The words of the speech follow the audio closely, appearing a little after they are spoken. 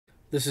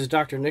This is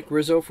Dr. Nick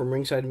Rizzo from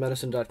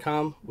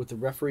ringsidemedicine.com with the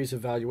referee's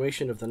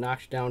evaluation of the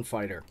knocked down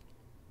fighter.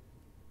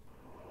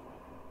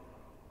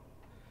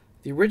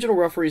 The original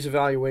referee's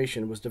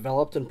evaluation was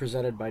developed and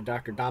presented by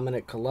Dr.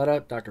 Dominic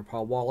Coletta, Dr.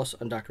 Paul Wallace,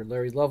 and Dr.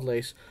 Larry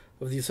Lovelace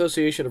of the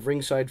Association of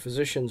Ringside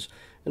Physicians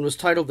and was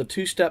titled the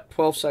Two-Step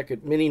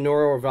 12-Second Mini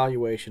Neuro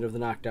Evaluation of the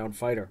Knockdown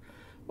Fighter.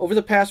 Over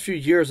the past few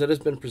years, it has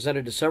been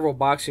presented to several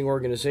boxing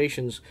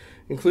organizations,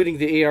 including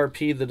the ARP,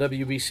 the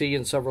WBC,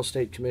 and several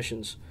state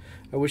commissions.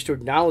 I wish to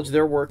acknowledge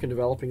their work in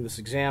developing this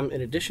exam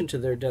in addition to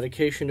their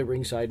dedication to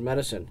ringside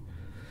medicine.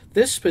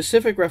 This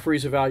specific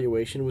referee's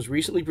evaluation was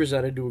recently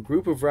presented to a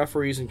group of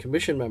referees and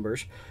commission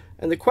members,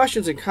 and the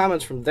questions and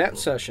comments from that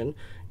session,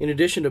 in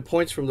addition to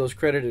points from those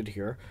credited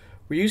here,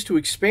 were used to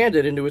expand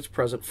it into its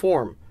present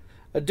form.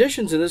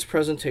 Additions in this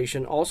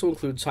presentation also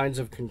include signs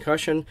of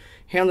concussion,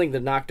 handling the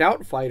knocked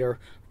out fighter,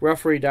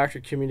 referee-doctor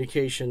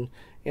communication,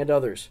 and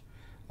others.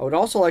 I would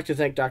also like to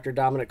thank Dr.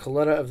 Dominic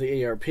Coletta of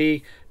the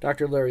ARP,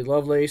 Dr. Larry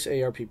Lovelace,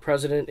 ARP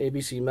President,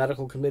 ABC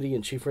Medical Committee,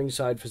 and Chief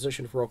Ringside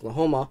Physician for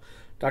Oklahoma,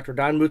 Dr.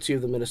 Don Muzzi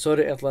of the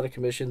Minnesota Athletic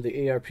Commission,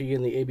 the ARP,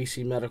 and the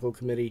ABC Medical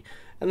Committee,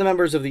 and the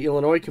members of the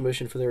Illinois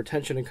Commission for their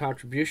attention and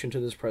contribution to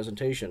this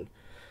presentation.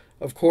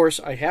 Of course,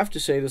 I have to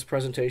say this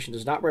presentation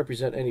does not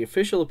represent any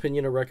official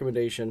opinion or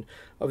recommendation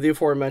of the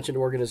aforementioned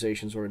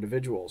organizations or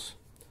individuals.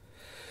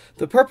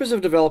 The purpose of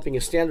developing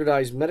a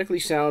standardized, medically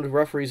sound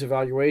referee's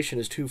evaluation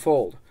is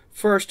twofold.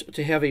 First,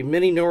 to have a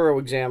mini neuro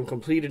exam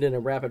completed in a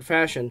rapid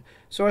fashion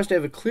so as to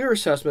have a clear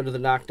assessment of the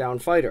knockdown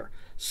fighter.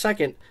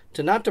 Second,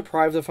 to not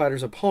deprive the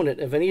fighter's opponent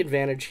of any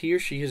advantage he or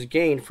she has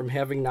gained from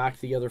having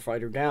knocked the other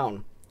fighter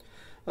down.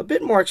 A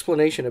bit more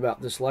explanation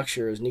about this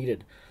lecture is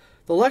needed.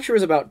 The lecture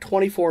is about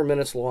 24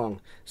 minutes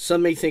long.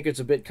 Some may think it's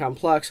a bit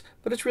complex,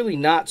 but it's really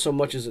not so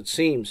much as it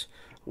seems.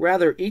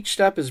 Rather, each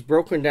step is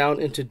broken down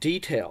into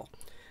detail.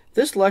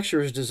 This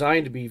lecture is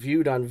designed to be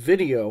viewed on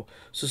video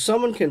so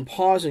someone can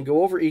pause and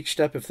go over each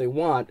step if they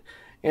want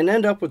and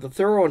end up with a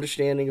thorough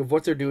understanding of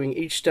what they're doing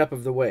each step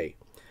of the way.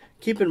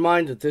 Keep in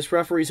mind that this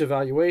referee's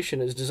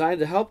evaluation is designed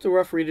to help the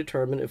referee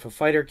determine if a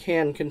fighter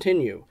can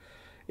continue.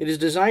 It is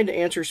designed to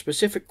answer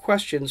specific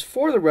questions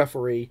for the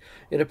referee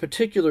in a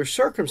particular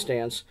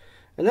circumstance,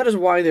 and that is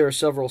why there are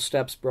several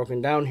steps broken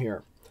down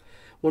here.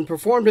 When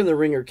performed in the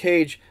ring or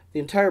cage, the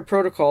entire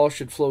protocol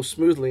should flow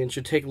smoothly and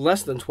should take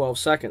less than 12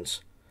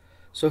 seconds.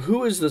 So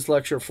who is this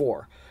lecture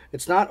for?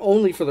 It's not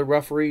only for the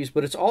referees,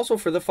 but it's also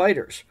for the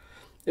fighters.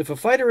 If a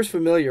fighter is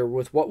familiar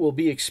with what will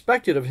be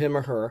expected of him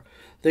or her,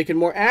 they can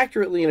more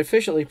accurately and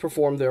efficiently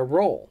perform their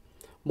role.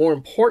 More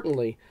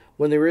importantly,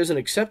 when there is an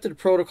accepted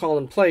protocol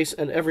in place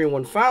and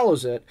everyone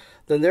follows it,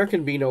 then there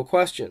can be no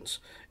questions.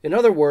 In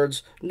other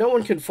words, no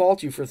one can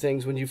fault you for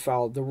things when you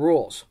followed the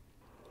rules.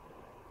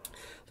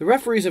 The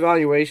referee's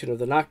evaluation of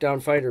the knockdown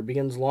fighter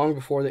begins long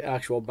before the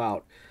actual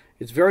bout.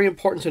 It's very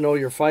important to know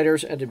your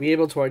fighters and to be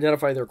able to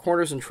identify their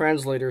corners and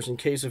translators in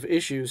case of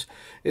issues,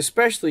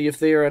 especially if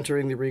they are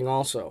entering the ring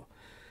also.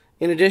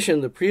 In addition,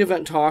 the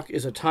pre-event talk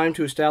is a time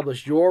to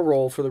establish your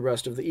role for the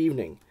rest of the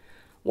evening.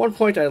 One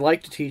point I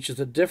like to teach is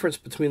the difference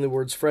between the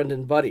words friend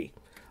and buddy.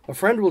 A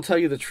friend will tell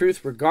you the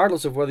truth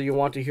regardless of whether you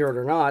want to hear it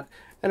or not,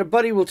 and a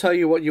buddy will tell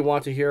you what you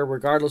want to hear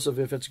regardless of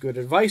if it's good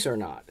advice or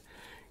not.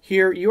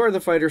 Here, you are the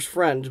fighter's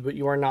friend, but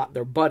you are not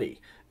their buddy.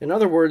 In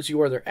other words,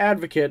 you are their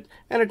advocate,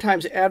 and at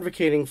times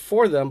advocating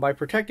for them by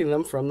protecting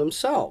them from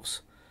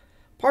themselves.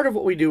 Part of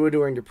what we do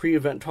during the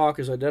pre-event talk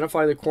is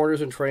identify the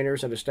corners and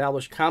trainers and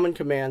establish common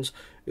commands,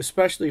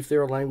 especially if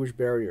there are language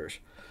barriers.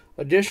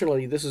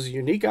 Additionally, this is a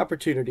unique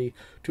opportunity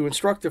to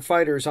instruct the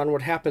fighters on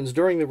what happens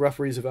during the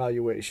referee's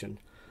evaluation.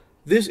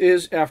 This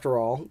is, after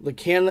all, the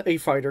Can a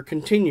Fighter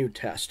Continue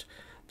test.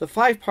 The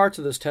 5 parts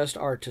of this test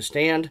are to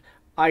stand,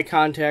 eye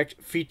contact,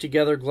 feet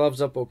together,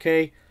 gloves up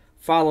okay,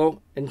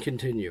 follow, and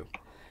continue.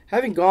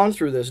 Having gone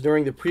through this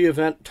during the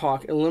pre-event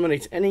talk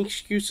eliminates any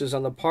excuses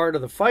on the part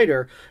of the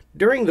fighter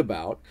during the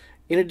bout,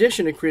 in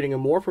addition to creating a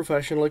more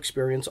professional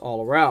experience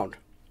all around.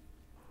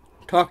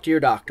 Talk to your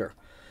doctor.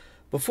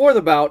 Before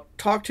the bout,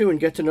 talk to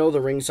and get to know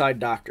the ringside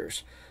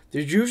doctors.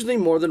 There's usually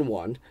more than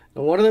one,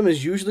 and one of them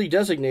is usually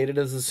designated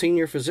as the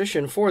senior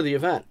physician for the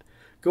event.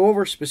 Go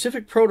over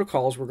specific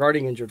protocols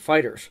regarding injured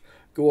fighters.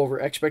 Go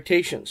over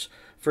expectations.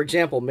 For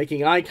example,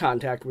 making eye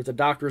contact with the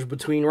doctors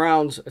between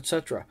rounds,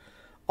 etc.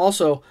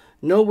 Also,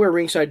 know where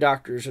ringside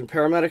doctors and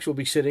paramedics will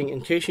be sitting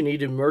in case you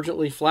need to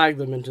emergently flag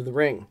them into the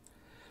ring.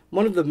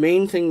 One of the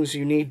main things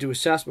you need to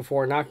assess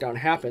before a knockdown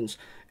happens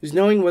is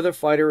knowing whether a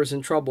fighter is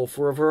in trouble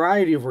for a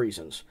variety of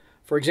reasons.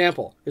 For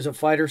example, is a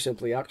fighter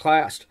simply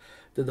outclassed?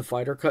 Did the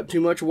fighter cut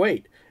too much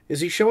weight? Is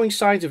he showing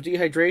signs of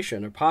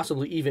dehydration or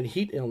possibly even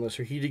heat illness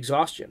or heat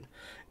exhaustion?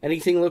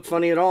 Anything look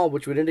funny at all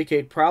which would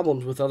indicate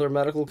problems with other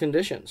medical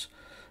conditions?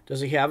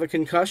 Does he have a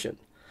concussion?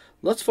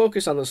 Let's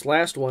focus on this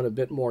last one a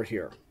bit more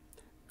here.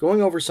 Going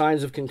over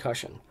signs of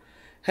concussion.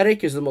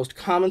 Headache is the most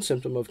common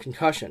symptom of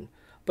concussion,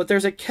 but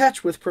there's a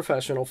catch with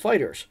professional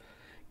fighters.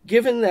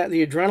 Given that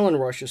the adrenaline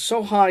rush is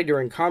so high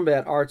during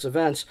combat arts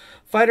events,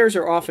 fighters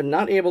are often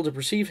not able to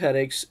perceive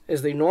headaches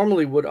as they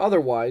normally would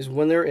otherwise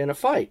when they're in a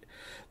fight.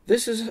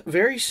 This is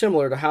very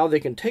similar to how they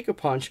can take a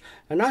punch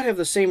and not have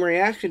the same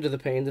reaction to the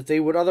pain that they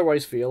would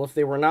otherwise feel if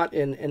they were not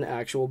in an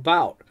actual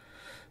bout.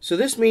 So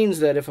this means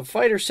that if a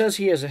fighter says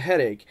he has a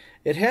headache,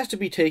 it has to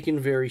be taken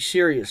very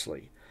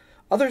seriously.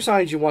 Other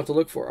signs you want to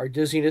look for are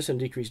dizziness and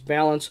decreased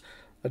balance,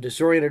 a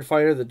disoriented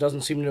fighter that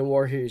doesn't seem to know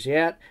where he's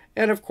at,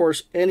 and of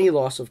course any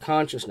loss of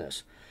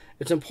consciousness.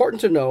 It's important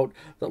to note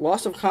that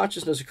loss of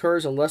consciousness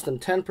occurs in less than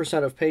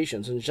 10% of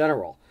patients in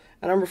general,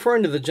 and I'm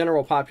referring to the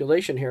general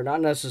population here,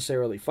 not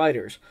necessarily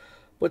fighters,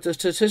 but the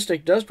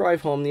statistic does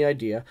drive home the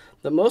idea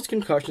that most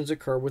concussions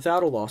occur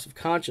without a loss of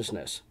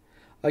consciousness.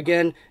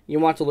 Again, you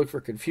want to look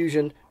for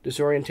confusion,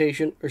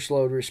 disorientation, or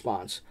slowed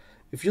response.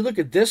 If you look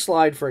at this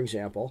slide, for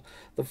example,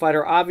 the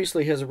fighter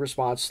obviously has a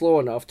response slow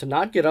enough to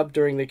not get up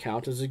during the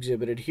count as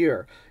exhibited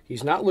here.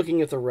 He's not looking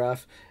at the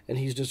ref, and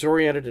he's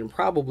disoriented and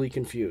probably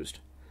confused.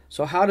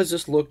 So how does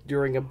this look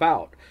during a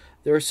bout?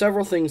 There are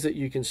several things that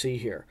you can see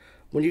here.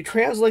 When you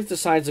translate the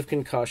signs of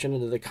concussion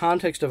into the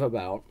context of a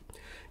bout,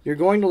 you're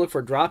going to look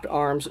for dropped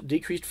arms,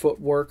 decreased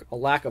footwork, a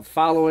lack of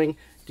following,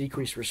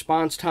 decreased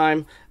response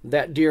time,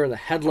 that deer in the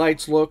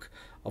headlights look,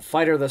 a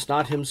fighter that's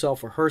not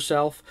himself or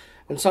herself,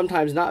 and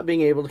sometimes not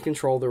being able to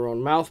control their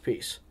own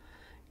mouthpiece.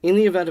 In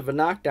the event of a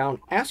knockdown,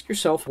 ask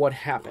yourself what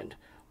happened.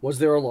 Was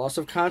there a loss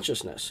of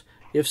consciousness?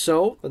 If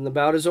so, then the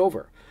bout is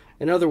over.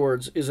 In other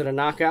words, is it a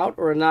knockout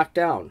or a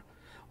knockdown?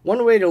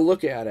 One way to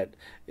look at it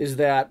is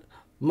that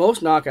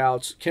most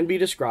knockouts can be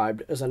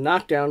described as a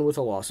knockdown with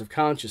a loss of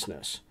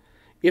consciousness.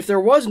 If there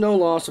was no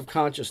loss of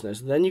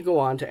consciousness, then you go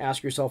on to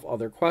ask yourself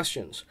other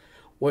questions.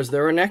 Was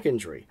there a neck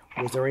injury?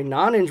 Was there a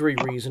non-injury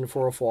reason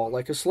for a fall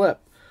like a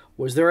slip?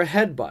 Was there a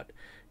headbutt?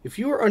 If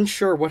you are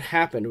unsure what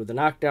happened with a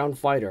knockdown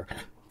fighter,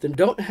 then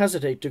don't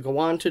hesitate to go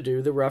on to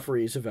do the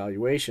referee's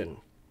evaluation.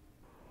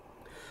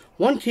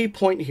 One key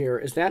point here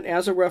is that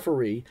as a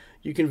referee,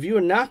 you can view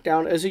a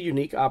knockdown as a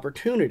unique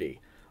opportunity.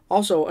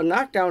 Also, a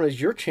knockdown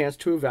is your chance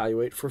to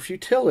evaluate for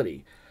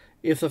futility.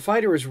 If the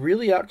fighter is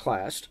really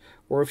outclassed,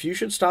 or if you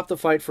should stop the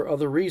fight for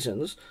other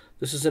reasons,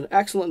 this is an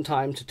excellent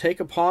time to take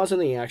a pause in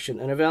the action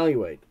and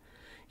evaluate.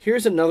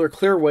 Here's another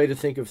clear way to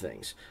think of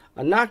things.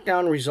 A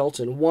knockdown results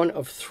in one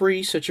of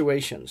three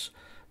situations.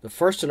 The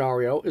first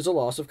scenario is a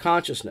loss of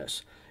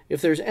consciousness.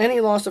 If there's any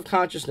loss of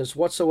consciousness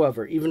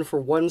whatsoever, even for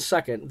 1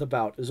 second, the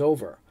bout is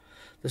over.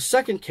 The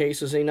second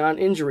case is a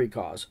non-injury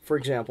cause, for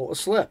example, a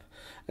slip,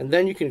 and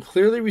then you can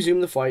clearly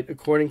resume the fight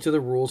according to the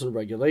rules and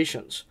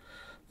regulations.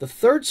 The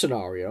third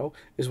scenario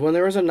is when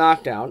there is a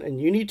knockdown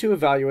and you need to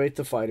evaluate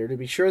the fighter to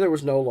be sure there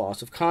was no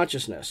loss of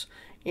consciousness,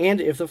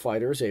 and if the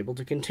fighter is able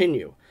to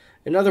continue.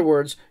 In other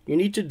words, you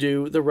need to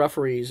do the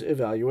referee's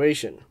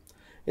evaluation.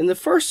 In the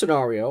first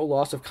scenario,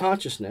 loss of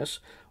consciousness,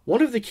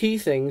 one of the key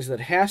things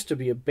that has to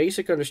be a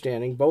basic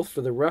understanding both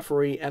for the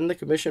referee and the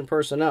commission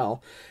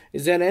personnel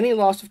is that any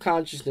loss of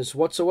consciousness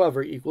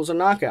whatsoever equals a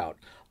knockout.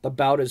 The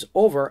bout is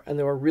over, and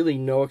there are really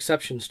no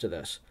exceptions to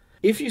this.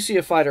 If you see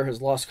a fighter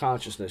has lost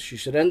consciousness, you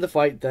should end the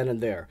fight then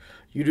and there.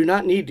 You do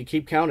not need to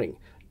keep counting.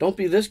 Don't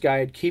be this guy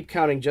and keep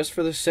counting just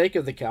for the sake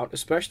of the count,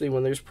 especially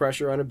when there's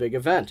pressure on a big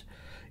event.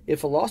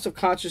 If a loss of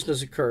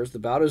consciousness occurs, the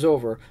bout is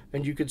over,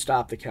 and you could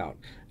stop the count.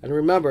 And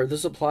remember,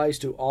 this applies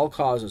to all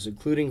causes,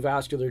 including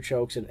vascular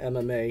chokes and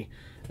MMA,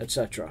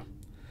 etc.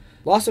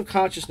 Loss of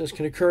consciousness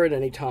can occur at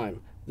any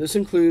time. This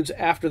includes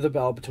after the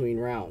bell between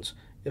rounds.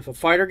 If a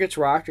fighter gets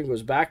rocked and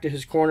goes back to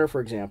his corner,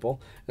 for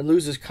example, and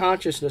loses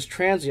consciousness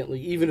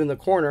transiently, even in the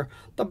corner,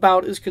 the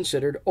bout is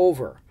considered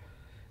over.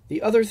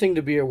 The other thing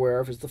to be aware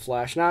of is the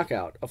flash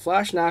knockout. A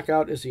flash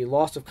knockout is a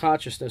loss of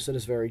consciousness that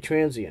is very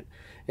transient.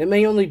 It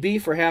may only be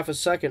for half a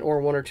second or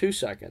 1 or 2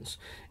 seconds.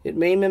 It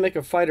may mimic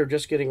a fighter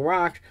just getting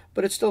rocked,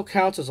 but it still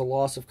counts as a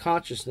loss of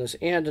consciousness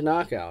and a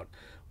knockout.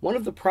 One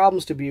of the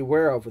problems to be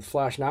aware of with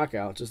flash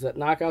knockouts is that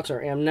knockouts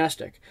are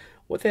amnestic.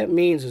 What that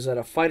means is that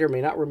a fighter may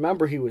not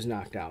remember he was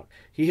knocked out.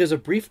 He has a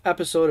brief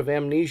episode of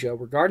amnesia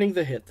regarding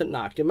the hit that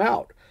knocked him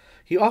out.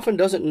 He often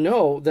doesn't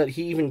know that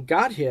he even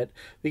got hit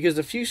because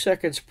a few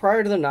seconds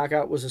prior to the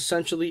knockout was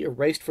essentially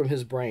erased from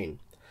his brain.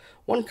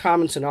 One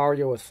common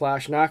scenario with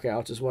flash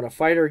knockouts is when a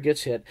fighter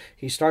gets hit,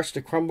 he starts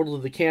to crumble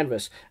to the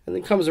canvas and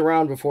then comes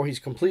around before he's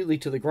completely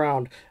to the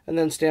ground and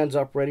then stands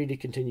up ready to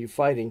continue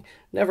fighting,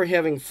 never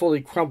having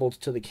fully crumbled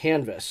to the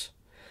canvas.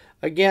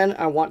 Again,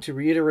 I want to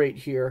reiterate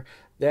here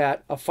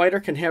that a fighter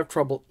can have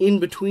trouble in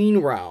between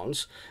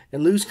rounds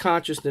and lose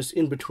consciousness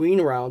in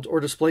between rounds or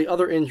display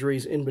other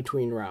injuries in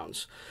between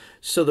rounds.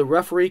 So the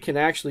referee can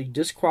actually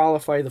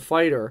disqualify the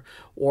fighter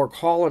or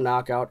call a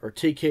knockout or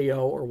TKO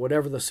or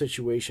whatever the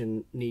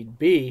situation need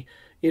be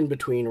in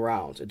between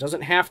rounds. It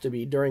doesn't have to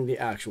be during the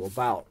actual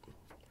bout.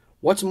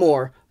 What's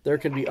more, there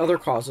can be other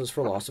causes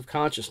for loss of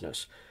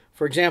consciousness.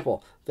 For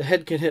example, the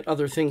head can hit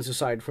other things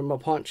aside from a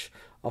punch.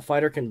 A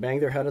fighter can bang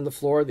their head on the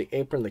floor, the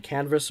apron, the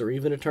canvas, or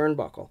even a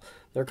turnbuckle.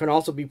 There can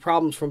also be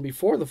problems from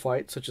before the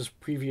fight, such as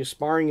previous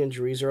sparring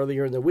injuries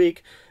earlier in the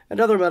week, and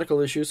other medical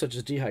issues such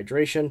as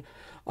dehydration,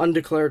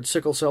 undeclared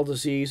sickle cell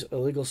disease,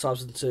 illegal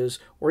substances,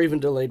 or even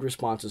delayed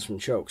responses from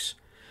chokes.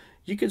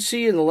 You can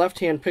see in the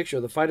left-hand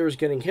picture the fighter is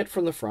getting hit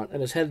from the front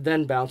and his head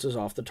then bounces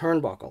off the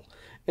turnbuckle.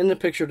 In the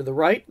picture to the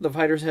right, the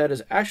fighter's head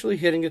is actually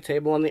hitting the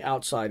table on the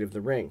outside of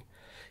the ring.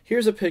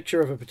 Here's a picture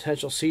of a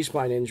potential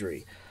C-spine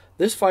injury.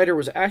 This fighter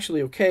was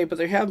actually okay, but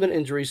there have been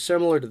injuries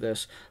similar to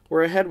this,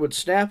 where a head would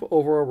snap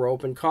over a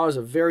rope and cause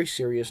a very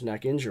serious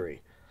neck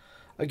injury.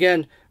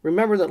 Again,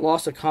 remember that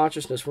loss of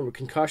consciousness from a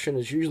concussion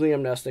is usually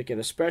amnestic, and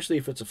especially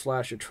if it's a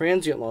flash or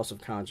transient loss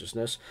of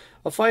consciousness,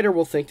 a fighter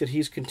will think that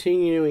he's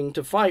continuing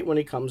to fight when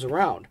he comes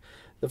around.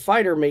 The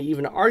fighter may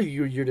even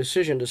argue your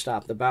decision to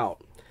stop the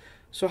bout.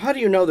 So how do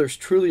you know there's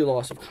truly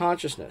loss of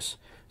consciousness?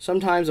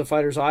 Sometimes a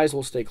fighter's eyes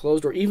will stay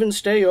closed or even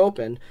stay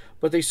open,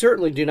 but they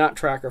certainly do not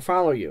track or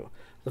follow you.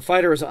 The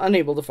fighter is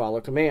unable to follow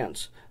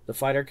commands. The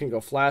fighter can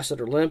go flaccid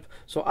or limp,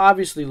 so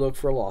obviously look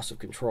for a loss of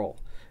control.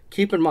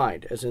 Keep in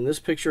mind, as in this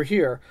picture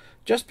here,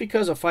 just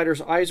because a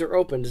fighter's eyes are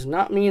open does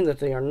not mean that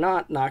they are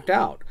not knocked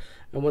out,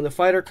 and when the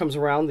fighter comes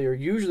around they are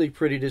usually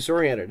pretty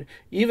disoriented,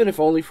 even if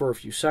only for a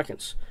few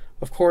seconds.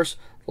 Of course,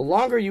 the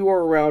longer you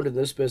are around in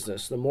this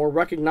business, the more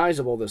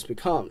recognizable this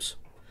becomes.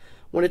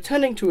 When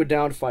attending to a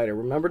downed fighter,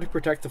 remember to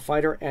protect the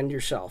fighter and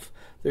yourself.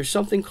 There's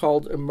something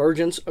called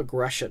emergence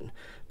aggression.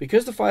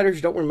 Because the fighters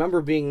don't remember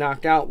being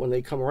knocked out when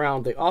they come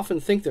around, they often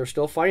think they're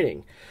still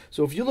fighting.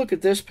 So if you look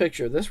at this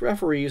picture, this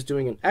referee is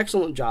doing an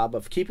excellent job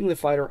of keeping the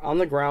fighter on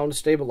the ground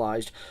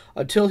stabilized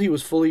until he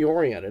was fully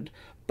oriented,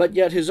 but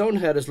yet his own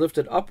head is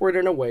lifted upward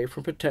and away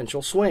from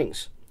potential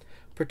swings.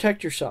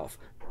 Protect yourself.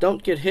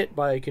 Don't get hit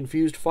by a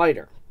confused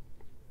fighter.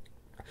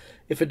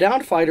 If a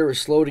downed fighter is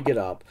slow to get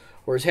up,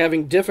 or is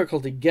having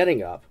difficulty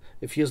getting up,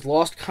 if he has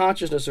lost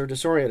consciousness or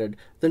disoriented,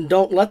 then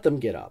don't let them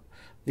get up.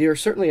 They are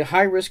certainly a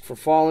high risk for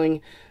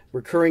falling,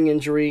 recurring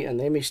injury, and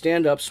they may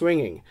stand up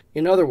swinging.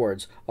 In other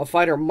words, a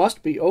fighter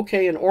must be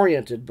okay and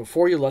oriented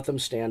before you let them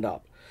stand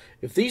up.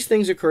 If these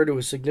things occur to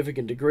a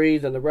significant degree,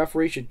 then the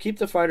referee should keep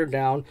the fighter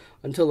down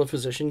until the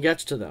physician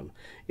gets to them.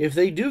 If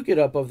they do get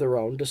up of their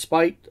own,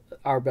 despite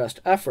our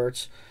best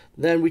efforts,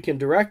 then we can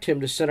direct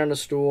him to sit on a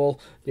stool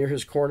near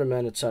his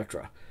cornermen,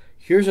 etc.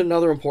 Here's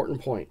another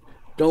important point.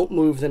 Don't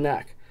move the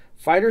neck.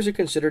 Fighters are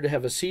considered to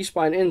have a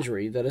C-spine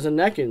injury, that is a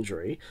neck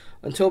injury,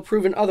 until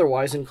proven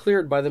otherwise and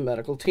cleared by the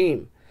medical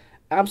team.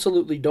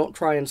 Absolutely don't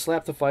try and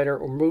slap the fighter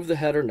or move the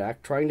head or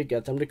neck trying to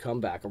get them to come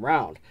back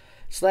around.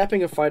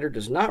 Slapping a fighter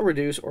does not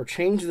reduce or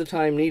change the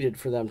time needed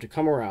for them to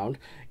come around,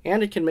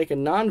 and it can make a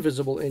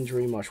non-visible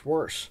injury much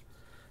worse.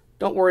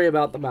 Don't worry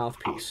about the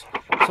mouthpiece.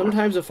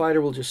 Sometimes a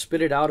fighter will just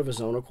spit it out of his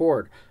own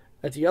accord.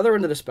 At the other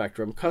end of the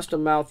spectrum,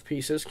 custom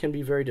mouthpieces can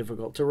be very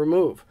difficult to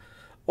remove.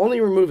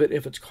 Only remove it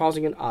if it's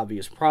causing an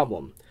obvious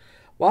problem.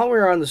 While we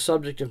are on the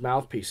subject of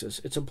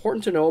mouthpieces, it's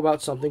important to know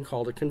about something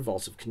called a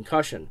convulsive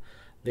concussion.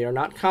 They are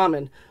not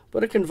common,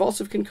 but a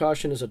convulsive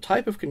concussion is a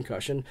type of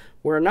concussion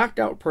where a knocked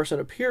out person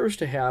appears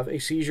to have a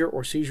seizure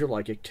or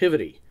seizure-like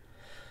activity.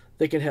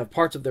 They can have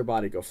parts of their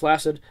body go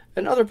flaccid,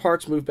 and other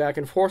parts move back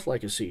and forth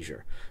like a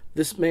seizure.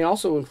 This may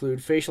also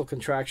include facial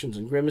contractions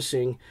and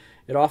grimacing.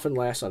 It often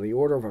lasts on the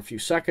order of a few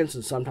seconds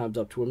and sometimes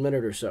up to a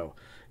minute or so.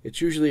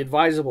 It's usually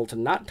advisable to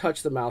not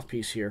touch the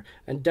mouthpiece here,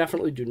 and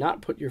definitely do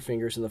not put your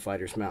fingers in the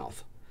fighter's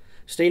mouth.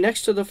 Stay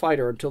next to the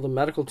fighter until the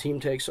medical team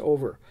takes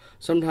over.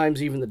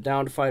 Sometimes even the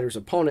downed fighter's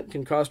opponent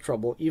can cause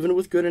trouble, even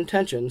with good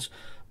intentions,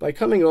 by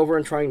coming over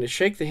and trying to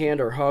shake the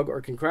hand or hug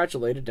or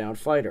congratulate a downed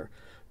fighter.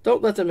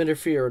 Don't let them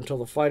interfere until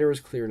the fighter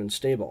is cleared and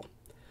stable.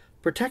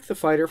 Protect the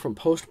fighter from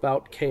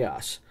post-bout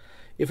chaos.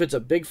 If it's a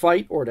big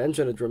fight or it ends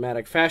in a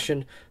dramatic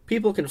fashion,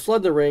 people can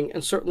flood the ring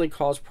and certainly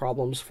cause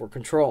problems for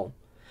control.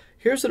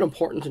 Here's an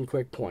important and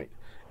quick point.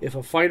 If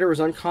a fighter is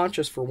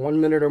unconscious for 1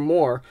 minute or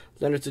more,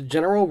 then it's a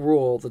general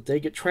rule that they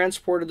get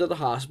transported to the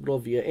hospital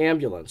via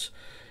ambulance,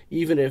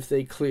 even if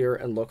they clear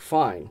and look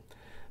fine.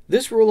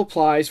 This rule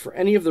applies for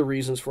any of the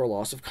reasons for a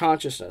loss of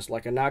consciousness,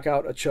 like a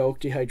knockout, a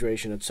choke,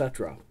 dehydration,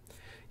 etc.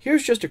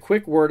 Here's just a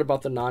quick word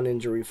about the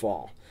non-injury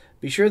fall.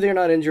 Be sure they're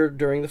not injured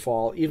during the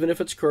fall, even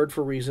if it's occurred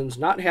for reasons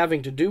not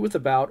having to do with the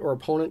bout or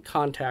opponent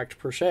contact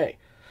per se.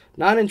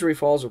 Non-injury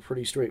falls are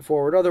pretty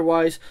straightforward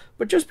otherwise,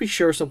 but just be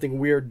sure something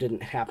weird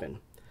didn't happen.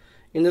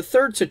 In the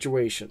third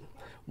situation,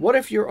 what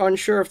if you're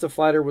unsure if the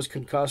fighter was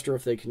concussed or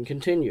if they can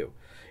continue?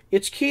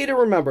 It's key to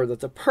remember that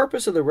the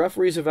purpose of the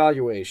referee's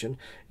evaluation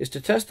is to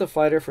test the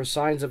fighter for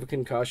signs of a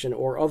concussion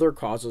or other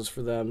causes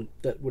for them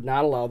that would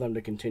not allow them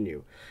to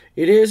continue.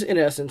 It is, in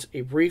essence,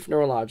 a brief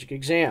neurologic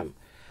exam.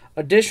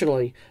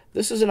 Additionally,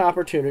 this is an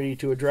opportunity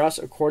to address,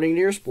 according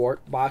to your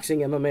sport, boxing,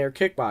 MMA, or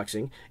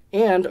kickboxing,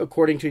 and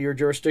according to your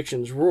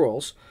jurisdiction's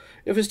rules,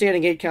 if a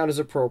standing 8 count is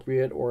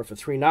appropriate or if a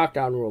 3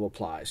 knockdown rule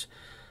applies.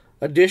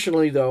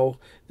 Additionally, though,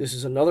 this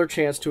is another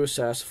chance to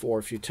assess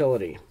for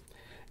futility.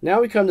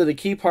 Now we come to the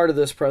key part of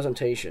this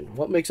presentation,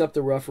 what makes up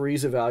the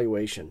referee's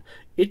evaluation.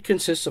 It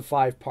consists of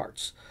 5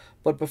 parts.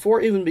 But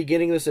before even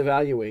beginning this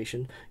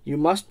evaluation, you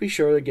must be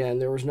sure again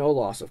there was no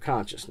loss of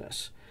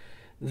consciousness.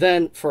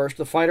 Then, first,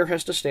 the fighter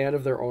has to stand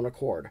of their own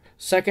accord.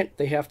 Second,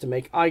 they have to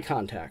make eye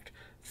contact.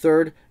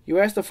 Third, you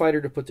ask the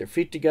fighter to put their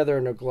feet together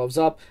and their gloves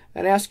up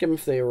and ask them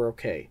if they are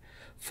okay.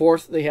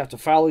 Fourth, they have to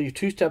follow you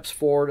 2 steps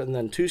forward and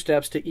then 2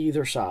 steps to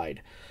either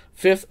side.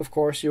 Fifth, of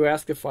course, you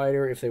ask the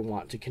fighter if they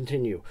want to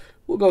continue.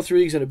 We'll go through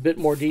these in a bit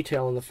more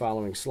detail in the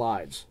following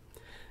slides.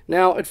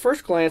 Now, at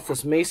first glance,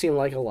 this may seem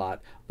like a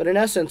lot, but in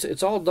essence,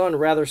 it's all done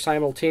rather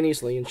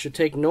simultaneously and should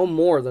take no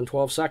more than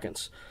 12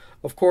 seconds.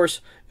 Of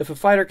course, if a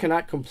fighter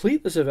cannot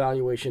complete this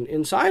evaluation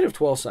inside of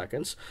 12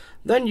 seconds,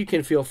 then you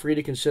can feel free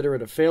to consider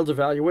it a failed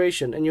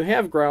evaluation and you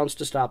have grounds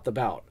to stop the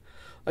bout.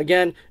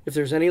 Again, if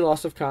there's any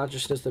loss of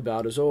consciousness, the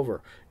bout is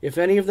over. If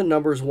any of the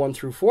numbers 1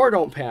 through 4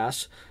 don't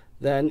pass,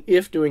 then,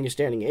 if doing a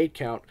standing 8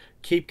 count,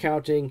 keep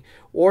counting,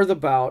 or the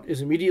bout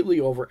is immediately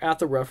over at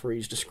the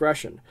referee's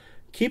discretion.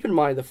 Keep in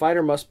mind the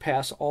fighter must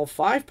pass all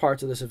 5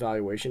 parts of this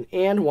evaluation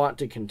and want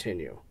to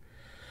continue.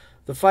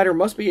 The fighter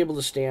must be able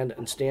to stand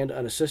and stand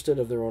unassisted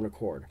of their own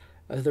accord.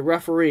 As the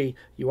referee,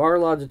 you are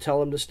allowed to tell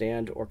them to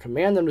stand or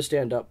command them to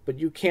stand up, but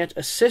you can't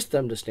assist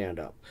them to stand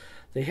up.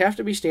 They have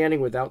to be standing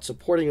without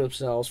supporting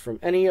themselves from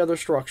any other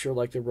structure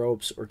like the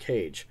ropes or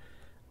cage.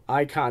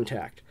 Eye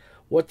contact.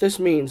 What this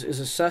means is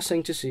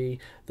assessing to see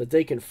that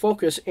they can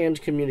focus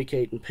and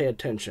communicate and pay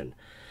attention.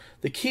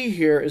 The key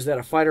here is that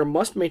a fighter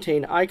must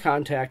maintain eye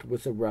contact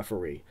with the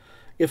referee.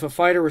 If a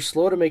fighter is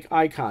slow to make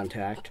eye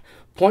contact,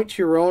 point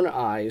to your own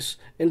eyes,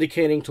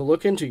 indicating to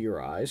look into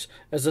your eyes,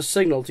 as a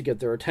signal to get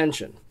their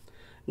attention.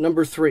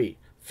 Number 3,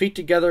 feet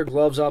together,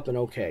 gloves up, and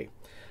okay.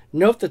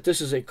 Note that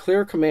this is a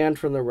clear command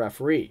from the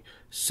referee.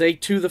 Say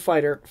to the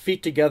fighter,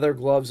 feet together,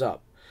 gloves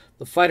up.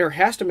 The fighter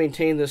has to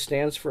maintain this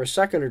stance for a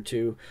second or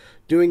two.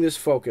 Doing this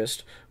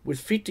focused, with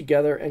feet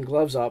together and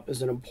gloves up,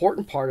 is an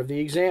important part of the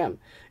exam.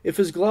 If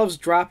his gloves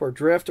drop or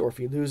drift, or if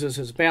he loses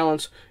his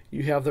balance,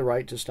 you have the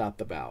right to stop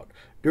the bout.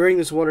 During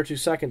this 1 or 2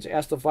 seconds,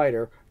 ask the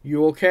fighter,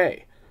 you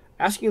okay?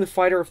 Asking the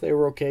fighter if they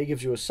were okay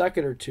gives you a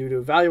second or two to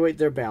evaluate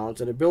their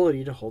balance and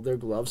ability to hold their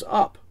gloves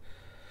up.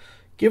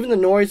 Given the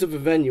noise of a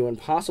venue and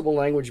possible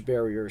language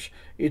barriers,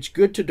 it's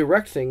good to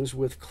direct things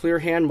with clear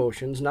hand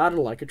motions, not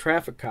unlike a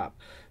traffic cop.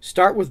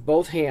 Start with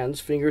both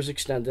hands, fingers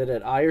extended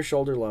at eye or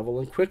shoulder level,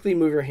 and quickly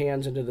move your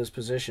hands into this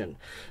position.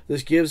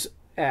 This gives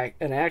an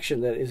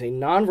action that is a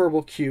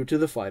nonverbal cue to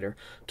the fighter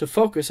to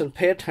focus and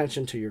pay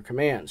attention to your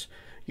commands.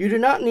 You do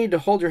not need to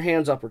hold your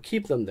hands up or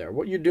keep them there.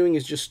 What you're doing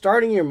is just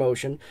starting your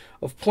motion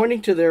of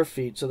pointing to their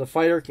feet so the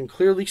fighter can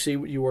clearly see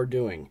what you are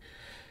doing.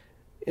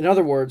 In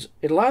other words,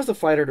 it allows the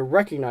fighter to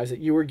recognize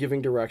that you are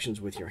giving directions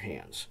with your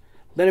hands.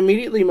 Then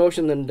immediately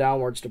motion them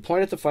downwards to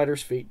point at the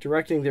fighter's feet,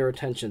 directing their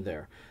attention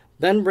there.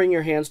 Then bring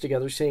your hands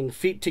together, saying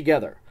feet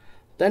together.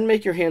 Then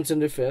make your hands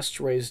into fists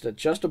raised at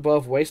just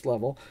above waist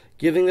level,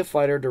 giving the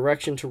fighter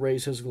direction to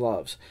raise his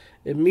gloves.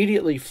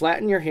 Immediately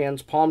flatten your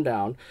hands palm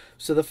down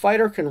so the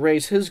fighter can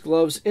raise his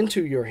gloves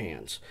into your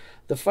hands.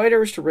 The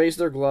fighter is to raise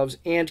their gloves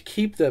and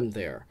keep them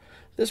there.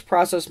 This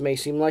process may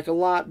seem like a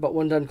lot, but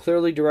when done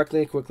clearly, directly,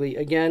 and quickly,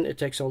 again, it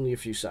takes only a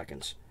few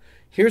seconds.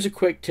 Here's a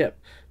quick tip.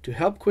 To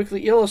help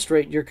quickly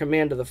illustrate your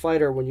command to the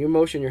fighter when you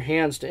motion your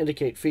hands to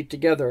indicate feet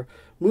together,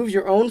 move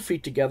your own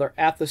feet together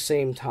at the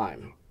same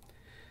time.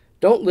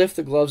 Don't lift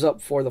the gloves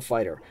up for the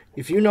fighter.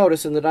 If you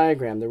notice in the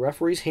diagram, the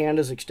referee's hand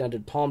is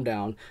extended palm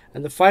down,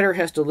 and the fighter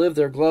has to lift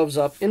their gloves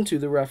up into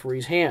the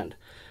referee's hand.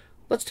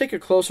 Let's take a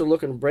closer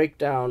look and break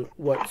down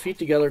what feet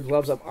together,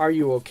 gloves up, are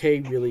you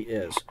okay really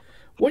is.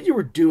 What you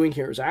are doing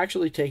here is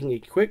actually taking a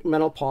quick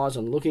mental pause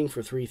and looking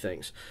for 3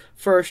 things.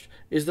 First,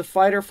 is the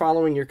fighter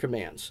following your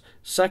commands?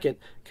 Second,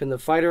 can the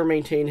fighter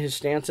maintain his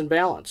stance and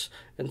balance?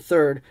 And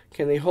third,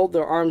 can they hold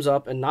their arms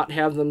up and not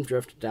have them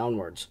drift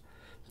downwards?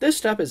 This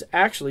step is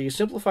actually a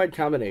simplified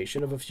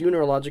combination of a few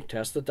neurologic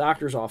tests that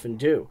doctors often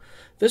do.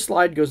 This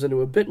slide goes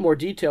into a bit more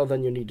detail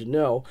than you need to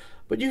know,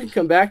 but you can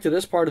come back to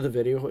this part of the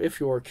video if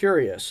you are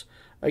curious.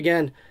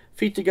 Again,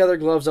 feet together,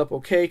 gloves up,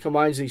 okay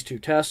combines these 2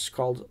 tests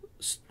called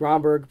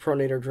Stromberg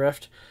pronator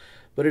drift,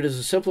 but it is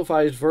a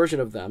simplified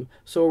version of them,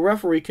 so a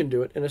referee can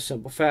do it in a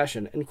simple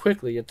fashion, and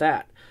quickly at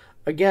that.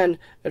 Again,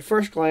 at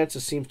first glance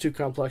it seems too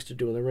complex to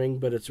do in the ring,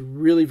 but it's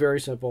really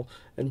very simple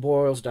and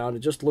boils down to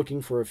just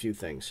looking for a few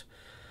things.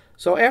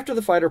 So after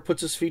the fighter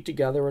puts his feet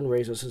together and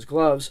raises his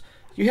gloves,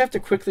 you have to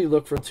quickly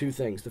look for 2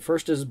 things. The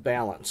first is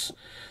balance.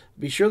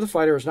 Be sure the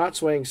fighter is not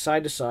swaying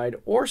side to side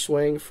or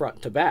swaying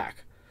front to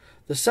back.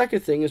 The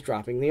second thing is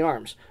dropping the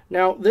arms.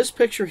 Now, this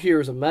picture here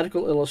is a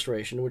medical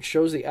illustration which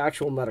shows the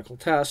actual medical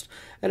test,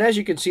 and as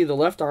you can see, the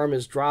left arm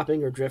is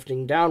dropping or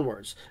drifting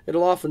downwards.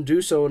 It'll often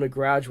do so in a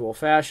gradual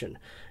fashion.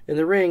 In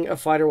the ring, a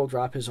fighter will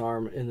drop his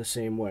arm in the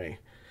same way.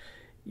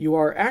 You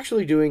are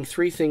actually doing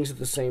 3 things at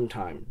the same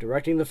time: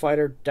 directing the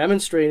fighter,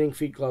 demonstrating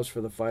feet gloves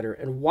for the fighter,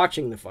 and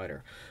watching the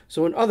fighter.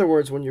 So in other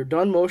words, when you're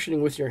done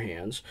motioning with your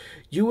hands,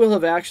 you will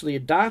have actually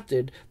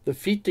adopted the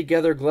feet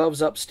together,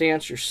 gloves up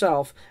stance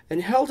yourself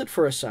and held it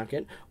for a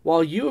second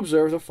while you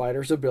observe the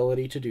fighter's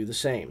ability to do the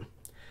same.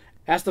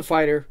 Ask the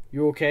fighter,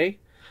 you okay?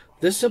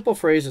 This simple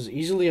phrase is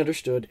easily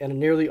understood and in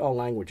nearly all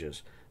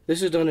languages.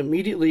 This is done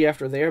immediately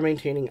after they are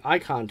maintaining eye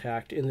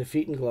contact in the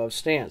feet and gloves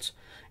stance.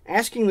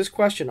 Asking this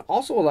question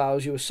also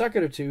allows you a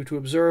second or two to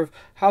observe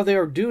how they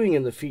are doing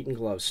in the feet and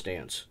gloves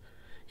stance.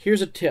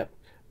 Here's a tip.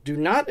 Do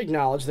not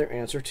acknowledge their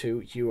answer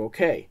to, you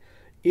okay?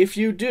 If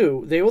you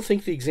do, they will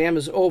think the exam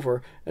is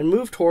over and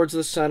move towards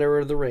the center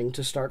of the ring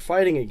to start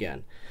fighting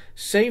again.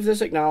 Save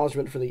this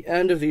acknowledgement for the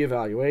end of the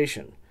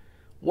evaluation.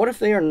 What if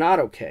they are not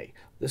okay?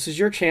 This is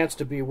your chance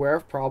to be aware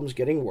of problems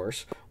getting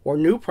worse or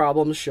new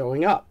problems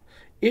showing up.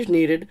 If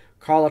needed,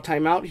 call a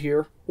timeout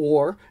here,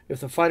 or, if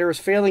the fighter is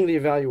failing the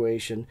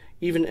evaluation,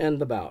 even end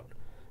the bout.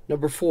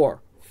 Number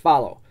 4,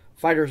 follow.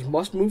 Fighters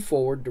must move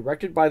forward,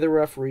 directed by the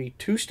referee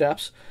 2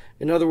 steps.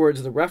 In other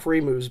words, the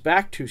referee moves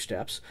back 2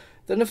 steps.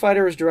 Then the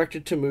fighter is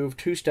directed to move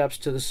 2 steps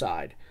to the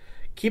side.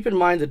 Keep in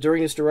mind that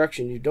during this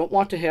direction, you don't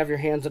want to have your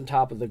hands on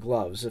top of the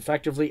gloves,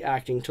 effectively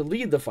acting to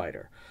lead the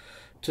fighter.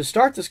 To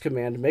start this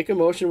command, make a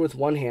motion with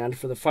one hand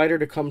for the fighter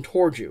to come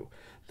towards you.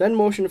 Then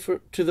motion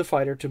to the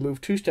fighter to move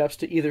 2 steps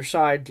to either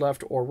side,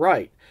 left or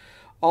right.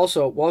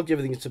 Also, while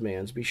giving these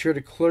commands, be sure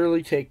to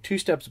clearly take 2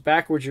 steps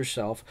backwards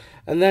yourself,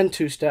 and then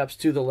 2 steps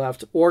to the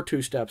left or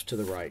 2 steps to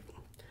the right.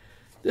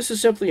 This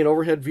is simply an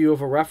overhead view of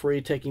a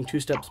referee taking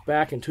 2 steps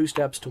back and 2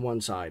 steps to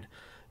one side.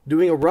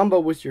 Doing a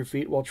rumba with your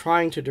feet while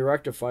trying to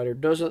direct a fighter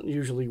doesn't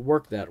usually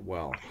work that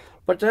well,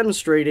 but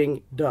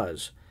demonstrating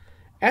does.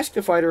 Ask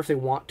the fighter if they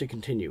want to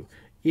continue.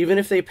 Even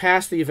if they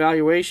pass the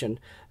evaluation,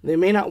 they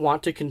may not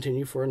want to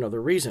continue for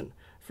another reason.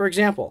 For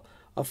example,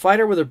 a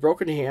fighter with a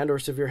broken hand or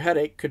severe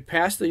headache could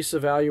pass this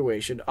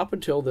evaluation up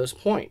until this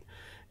point.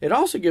 It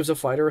also gives a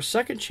fighter a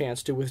second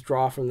chance to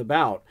withdraw from the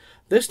bout,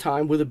 this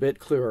time with a bit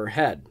clearer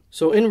head.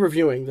 So in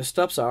reviewing, the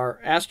steps are: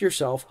 ask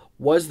yourself,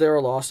 was there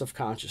a loss of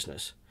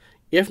consciousness?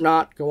 If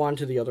not, go on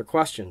to the other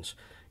questions.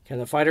 Can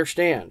the fighter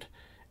stand?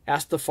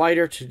 Ask the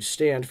fighter to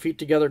stand, feet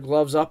together,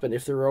 gloves up, and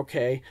if they're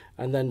okay,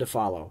 and then to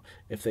follow.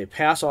 If they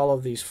pass all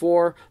of these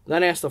 4,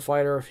 then ask the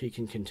fighter if he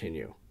can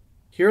continue.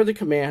 Here are the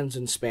commands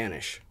in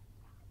Spanish.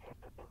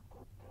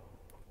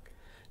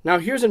 Now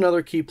here's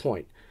another key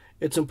point.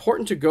 It's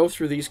important to go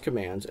through these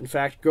commands, in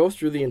fact, go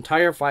through the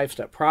entire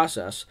 5-step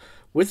process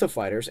with the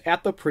fighters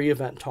at the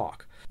pre-event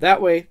talk.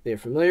 That way, they are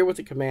familiar with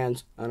the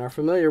commands and are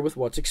familiar with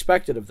what's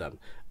expected of them.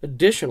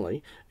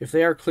 Additionally, if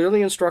they are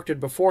clearly instructed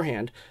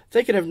beforehand,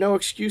 they can have no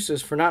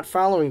excuses for not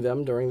following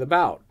them during the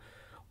bout.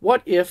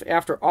 What if,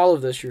 after all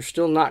of this, you're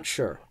still not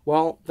sure?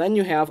 Well, then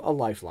you have a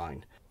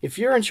lifeline. If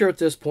you're unsure at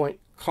this point,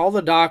 call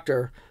the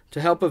doctor to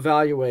help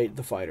evaluate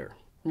the fighter.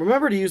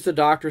 Remember to use the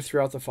doctor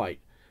throughout the fight.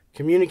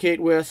 Communicate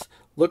with,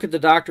 look at the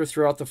doctor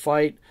throughout the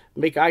fight,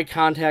 make eye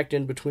contact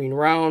in between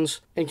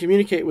rounds, and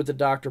communicate with the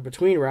doctor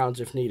between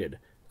rounds if needed.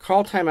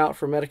 Call timeout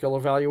for medical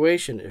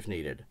evaluation if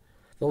needed.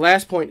 The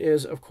last point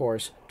is, of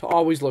course, to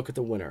always look at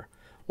the winner.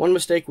 One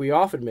mistake we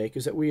often make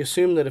is that we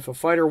assume that if a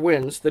fighter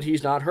wins, that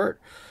he's not hurt.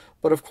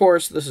 But of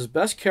course, this is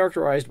best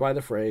characterized by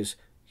the phrase,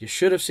 "You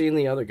should have seen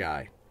the other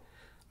guy."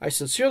 I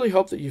sincerely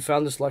hope that you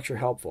found this lecture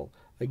helpful.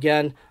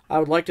 Again, I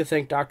would like to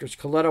thank Drs.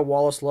 Coletta,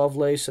 Wallace,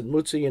 Lovelace, and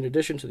Mutzi in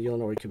addition to the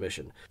Illinois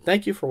Commission.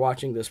 Thank you for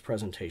watching this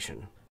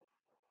presentation.